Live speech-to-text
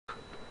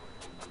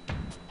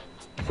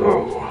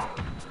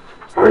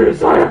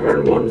Guys, I have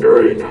been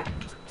wondering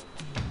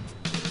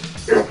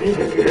if you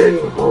can get in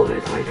with all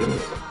these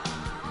items.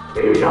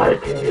 Maybe I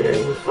can get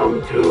in with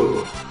some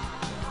too.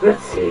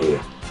 Let's see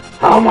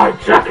how my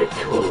jacket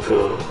will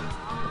go.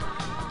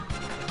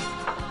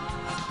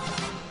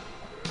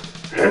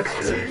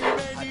 Excellent.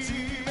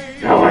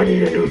 Now I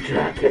need a new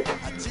jacket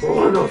for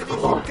one of those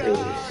cloth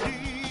thingies.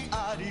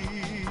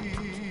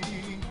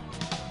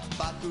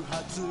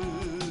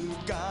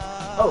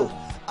 Oh.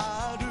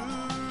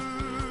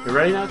 You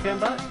ready now,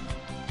 Cambot?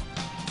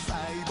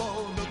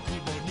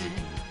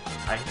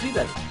 I see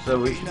that, so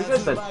we should be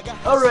good then.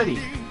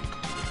 Alrighty!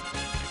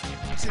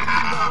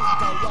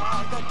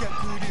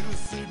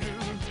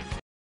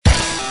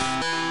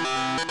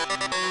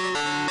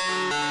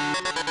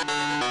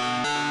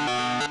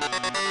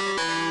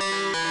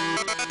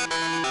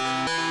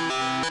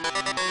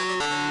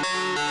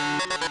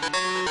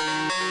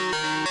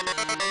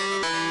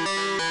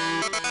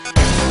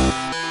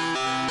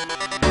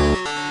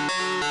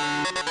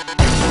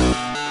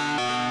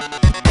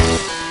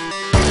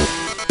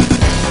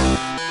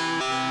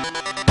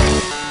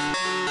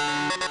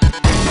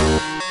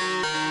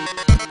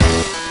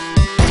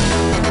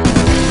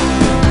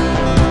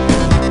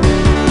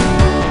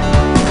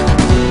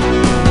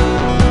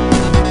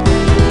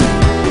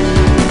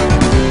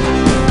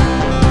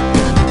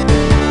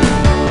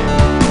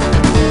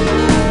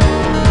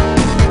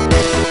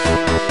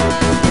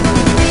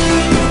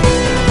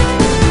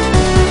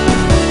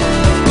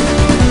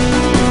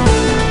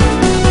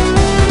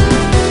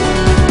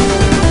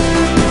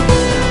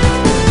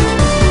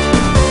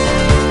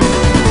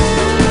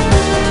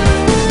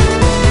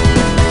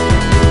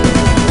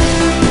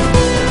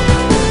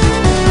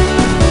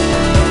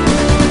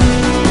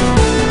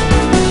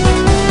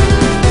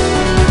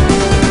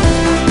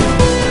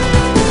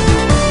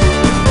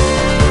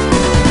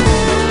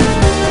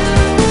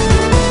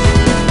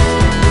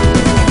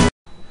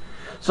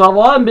 So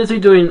while I'm busy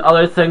doing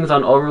other things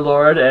on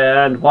Overlord,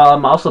 and while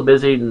I'm also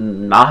busy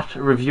not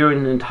reviewing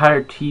an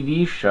entire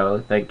TV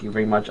show, thank you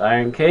very much,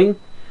 Iron King,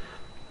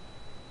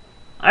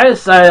 I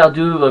decided I'll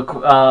do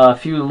a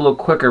few little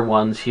quicker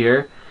ones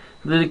here.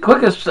 The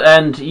quickest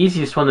and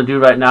easiest one to do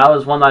right now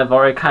is one I've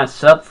already kind of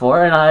set up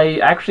for, and I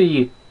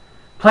actually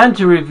planned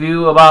to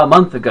review about a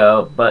month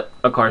ago, but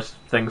of course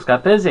things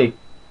got busy.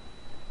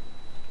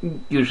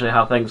 Usually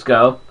how things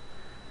go.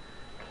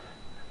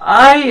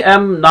 I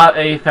am not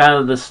a fan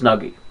of the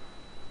Snuggie.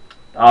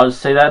 I'll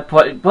just say that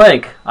point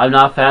blank. I'm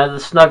not a fan of the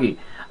Snuggie.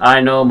 I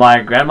know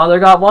my grandmother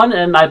got one,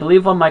 and I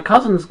believe one of my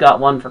cousins got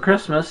one for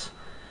Christmas.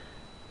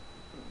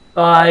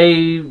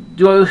 I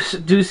do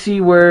see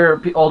where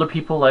older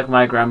people like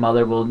my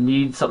grandmother will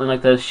need something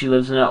like this. She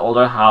lives in an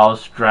older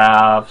house,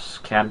 drafts,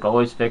 can't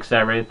always fix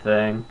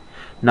everything,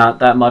 not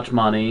that much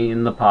money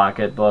in the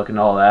pocketbook and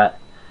all that.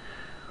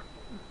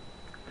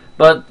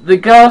 But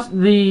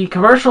the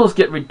commercials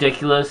get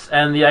ridiculous,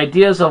 and the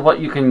ideas of what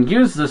you can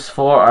use this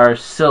for are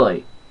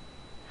silly.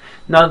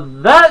 Now,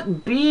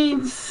 that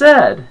being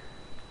said,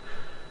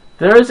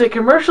 there is a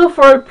commercial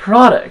for a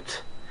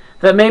product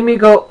that made me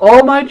go,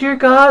 oh my dear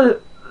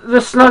God, the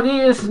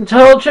Snuggie is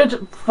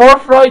intelligent,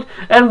 forthright,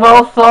 and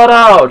well thought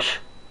out.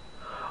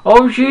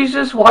 Oh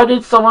Jesus, why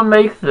did someone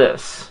make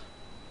this?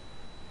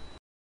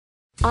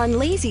 On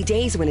lazy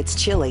days when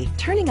it's chilly,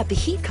 turning up the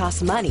heat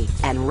costs money,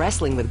 and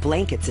wrestling with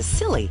blankets is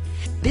silly.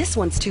 This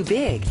one's too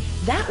big,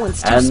 that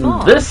one's too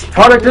small. And this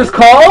product is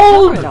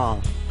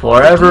called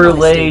Forever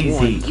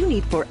Lazy. You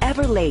need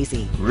Forever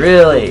Lazy.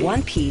 Really?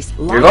 One piece,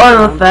 you're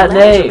going with that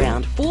name?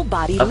 Around, full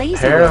body a lazy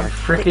pair of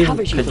freaking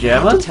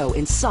pajamas?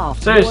 In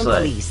soft,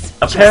 seriously,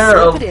 a just pair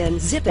of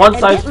one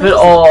size fit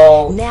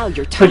all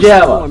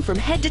pajamas. From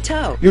head to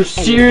toe. You're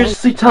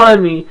seriously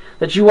telling me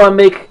that you want to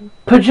make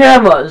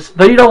pajamas,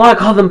 but you don't want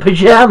to call them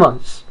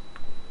pajamas?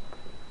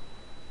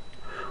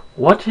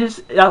 What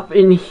is up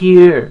in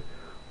here?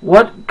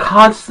 What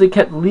constantly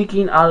kept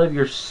leaking out of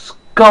your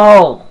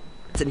skull?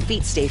 And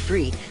feet stay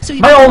free, so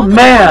you my old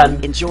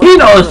man, he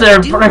knows they're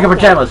freaking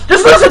pajamas.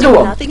 Just listen to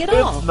him. Nothing at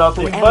all. It's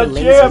nothing but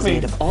jammy.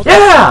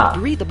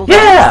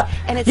 Yeah,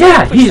 and it's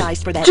yeah.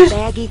 He's for that just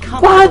baggy,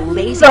 what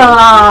lazy the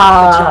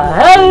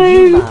hell are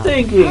you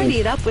thinking? Party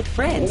it up with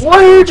friends.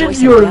 Where did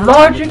your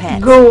logic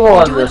go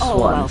on this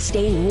one?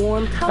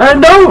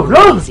 No,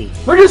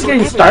 we're just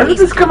getting started with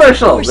this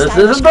commercial. This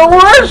isn't the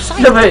worst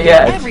of it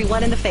yet.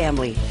 Everyone in the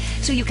family,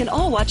 so you can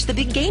all watch the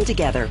big game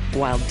together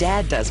while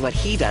Dad does what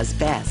he does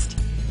best.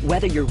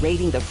 Whether you're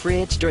raiding the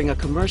fridge during a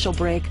commercial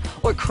break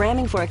or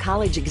cramming for a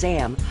college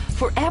exam,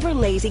 Forever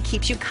Lazy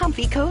keeps you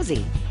comfy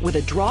cozy. With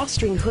a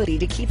drawstring hoodie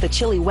to keep the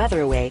chilly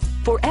weather away,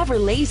 Forever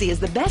Lazy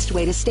is the best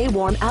way to stay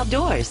warm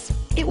outdoors.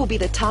 It will be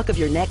the talk of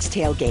your next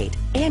tailgate,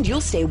 and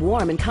you'll stay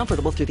warm and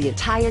comfortable through the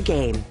entire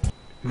game.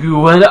 You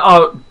went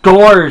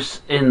outdoors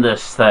in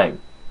this thing.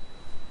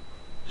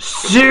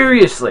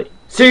 Seriously.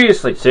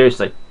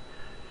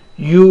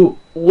 You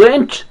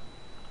went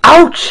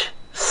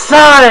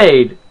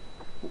outside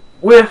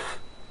with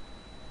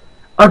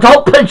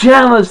adult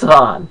pajamas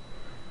on.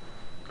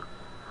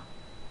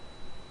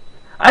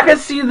 I could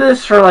see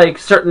this for like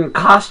certain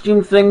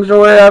costume things or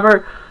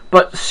whatever,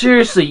 But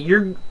seriously,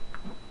 you're...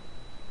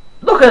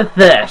 Look at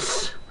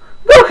this!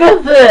 Look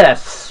at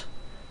this!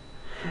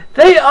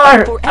 They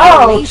are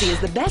out Lazy is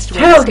the best way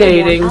to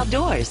stay warm tailgating,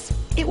 outdoors.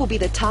 It will be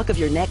the talk of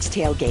your next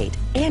tailgate,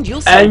 and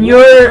you'll and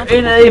you're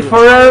in a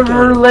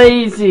Forever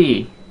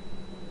Lazy.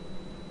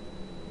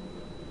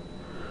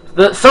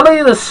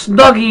 Somebody the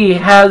Snuggie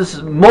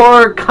has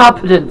more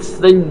competence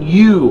than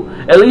you.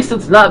 At least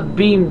it's not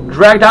being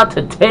dragged out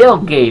to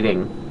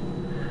tailgating.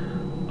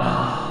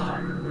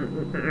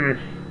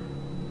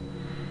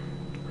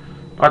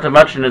 Not to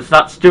mention, it's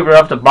not stupid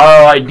enough to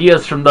borrow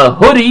ideas from the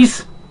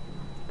hoodies.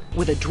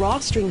 with a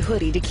drawstring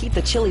hoodie to keep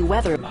the chilly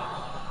weather.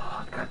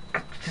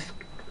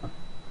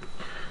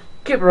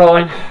 Keep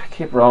rolling.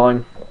 Keep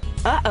rolling.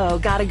 Uh-oh,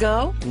 gotta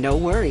go? No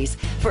worries.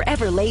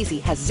 Forever Lazy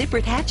has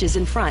zippered hatches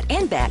in front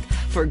and back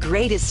for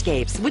great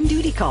escapes when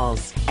duty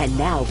calls. And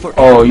now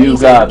Forever you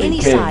Lazy gotta be any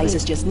kidding size me.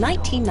 is just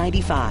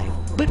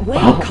 $19.95. But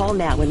wait, call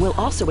now and we'll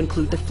also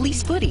include the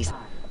fleece footies.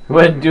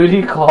 When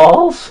duty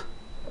calls?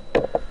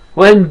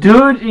 When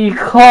duty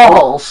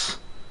calls?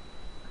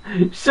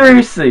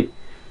 Seriously.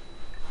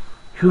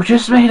 You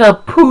just made a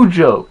poo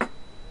joke.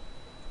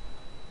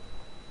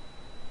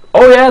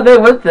 Oh yeah, they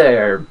went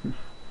there.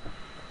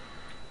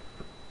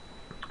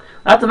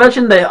 Not to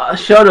mention, they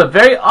showed a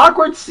very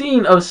awkward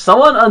scene of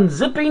someone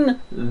unzipping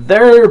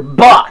their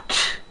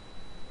butt.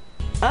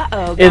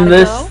 Uh-oh, In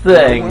this go?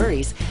 thing. No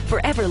worries.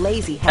 Forever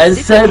Lazy And has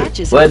zippered said,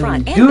 hatches when in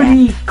front and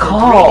duty back for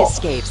calls.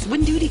 great escapes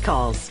when duty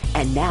calls.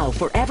 And now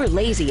Forever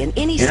Lazy in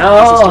any You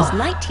size is know, just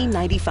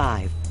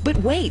 $19.95. But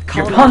wait,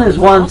 call Your pun now is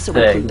and we'll one also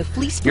include thing. the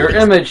fleece Your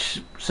footies.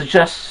 image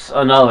suggests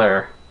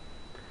another.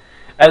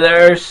 And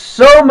there are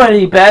so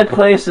many bad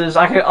places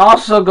I could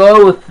also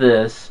go with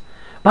this.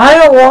 But I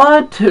don't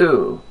want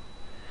to.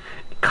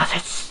 Because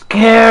it's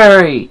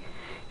scary.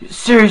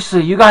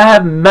 Seriously, you gotta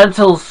have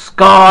mental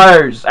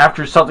scars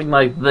after something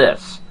like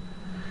this.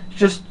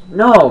 Just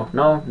no,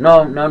 no,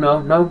 no, no,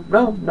 no, no,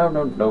 no, no,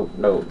 no, no,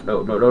 no, no,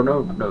 no, no, no,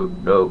 no,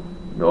 no,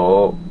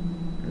 no,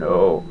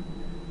 no,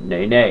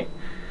 nay, nay,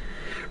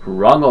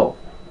 wrongo.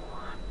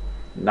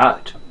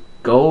 Not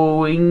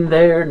going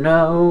there,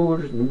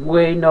 no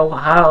way, no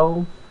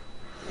how.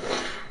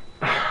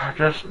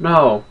 Just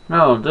no,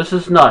 no. This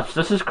is nuts.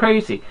 This is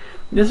crazy.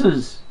 This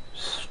is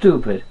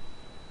stupid.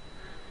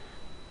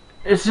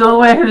 It's the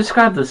only way I can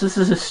describe this. This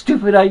is a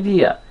stupid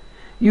idea.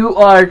 You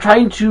are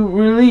trying to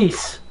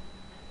release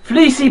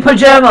fleecy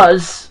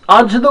pajamas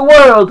onto the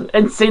world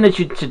and saying that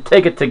you should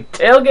take it to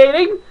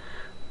tailgating,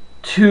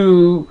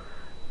 to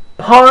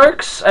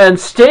parks and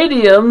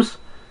stadiums,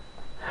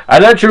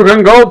 and that you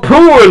can go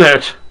poo in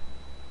it.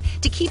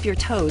 To keep your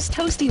toes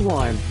toasty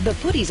warm, the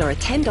footies are a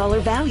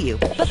 $10 value,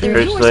 but they're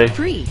Seriously. yours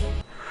free.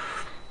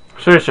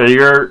 Seriously,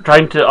 you're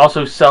trying to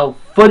also sell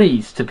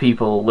footies to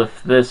people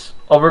with this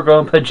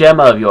overgrown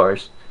pajama of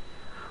yours.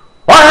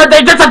 Why aren't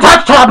they just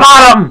attached to the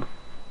bottom?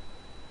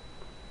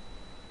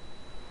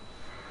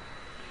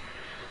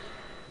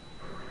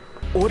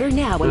 Order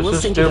now and This we'll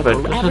is send you the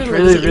stupid. This Forever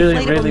is Lazy really,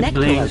 inflatable really neck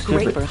bleeding pillow.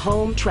 Great stupid. for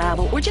home,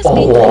 travel, or just Oh,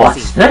 being what's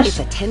lazy. this? It's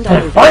a $10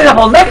 Inflatable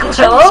value. neck It's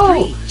pillow?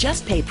 free.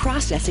 Just pay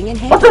processing and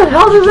What the handling.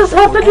 hell does this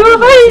have to do with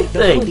The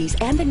anything? footies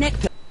and the neck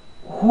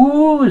pillow.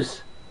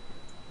 Whose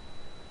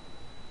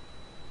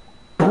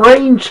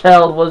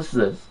brainchild was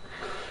this?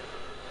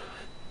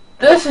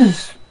 This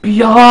is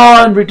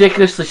beyond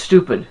ridiculously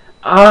stupid.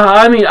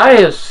 I mean, I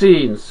have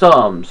seen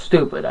some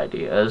stupid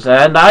ideas,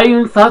 and I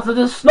even thought that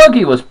this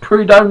Snuggie was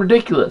pretty darn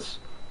ridiculous.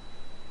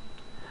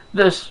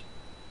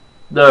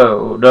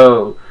 No.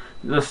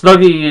 The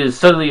Snuggie is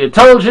suddenly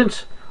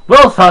intelligent,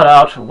 well thought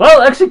out,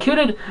 well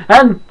executed,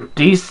 and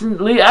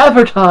decently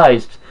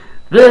advertised.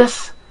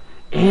 This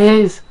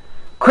is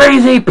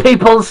crazy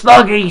people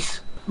Snuggies!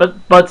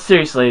 But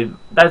seriously,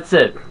 that's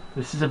it.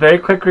 This is a very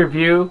quick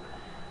review,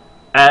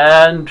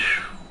 and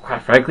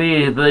quite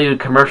frankly, the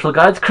commercial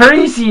guy's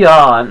crazy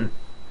on.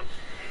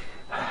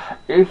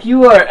 If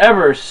you are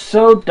ever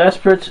so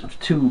desperate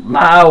to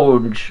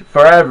lounge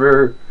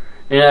forever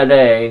in a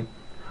day,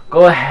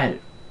 go ahead,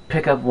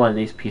 pick up one of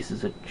these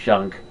pieces of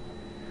junk.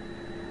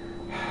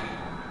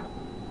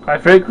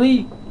 Quite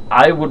frankly,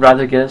 I would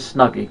rather get a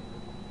Snuggie.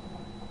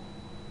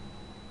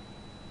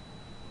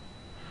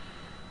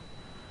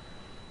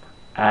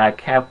 I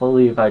can't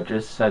believe I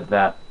just said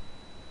that.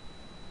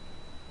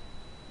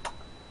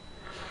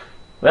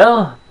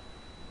 Well,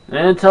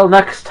 until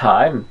next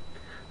time.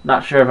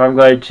 Not sure if I'm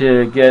going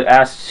to get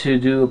asked to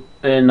do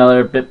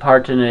another bit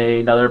part in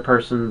another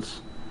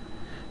person's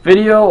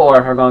video, or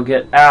if I'm going to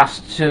get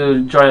asked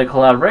to join a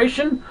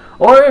collaboration,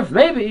 or if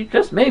maybe,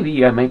 just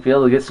maybe, I might be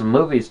able to get some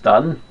movies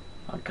done.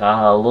 I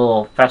got a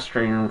little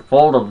festering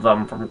fold of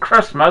them from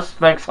Christmas,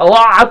 thanks a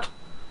lot!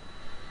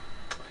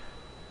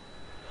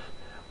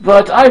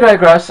 But I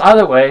digress.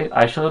 Either way,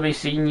 I shall be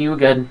seeing you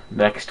again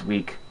next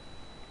week.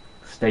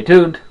 Stay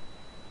tuned.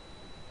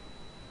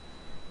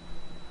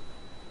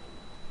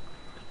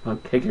 I'll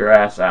kick your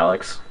ass,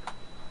 Alex.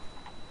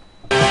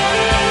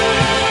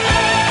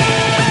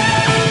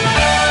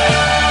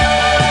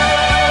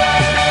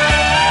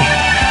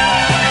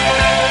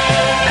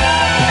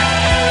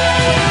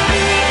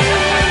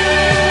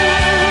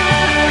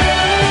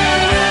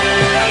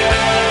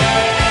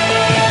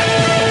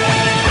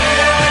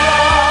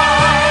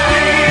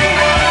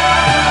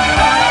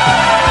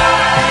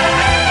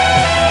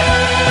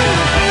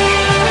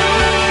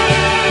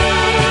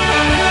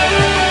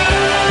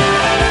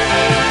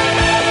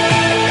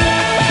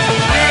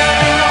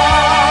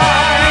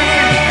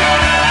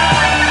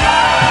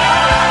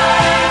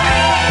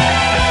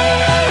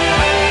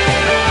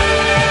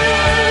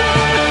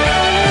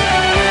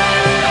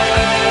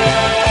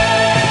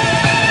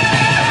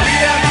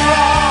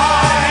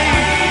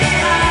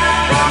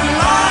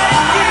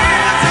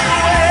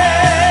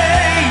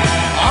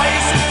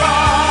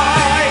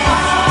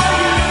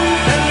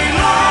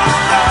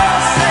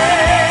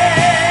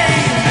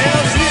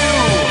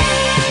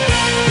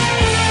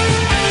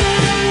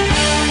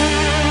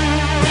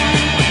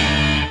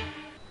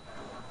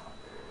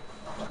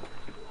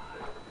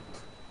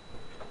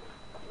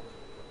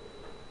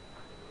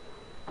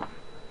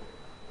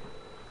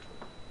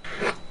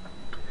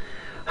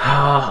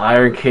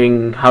 Iron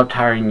King, how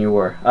tiring you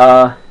were.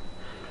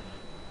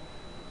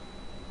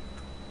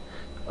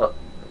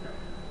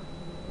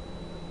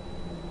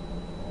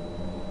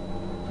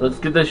 Let's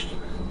get this.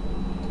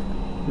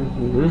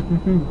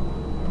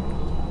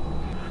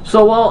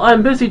 So while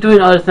I'm busy doing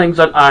other things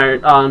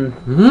on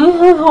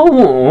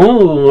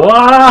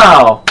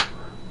wow.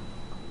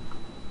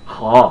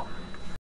 Oh.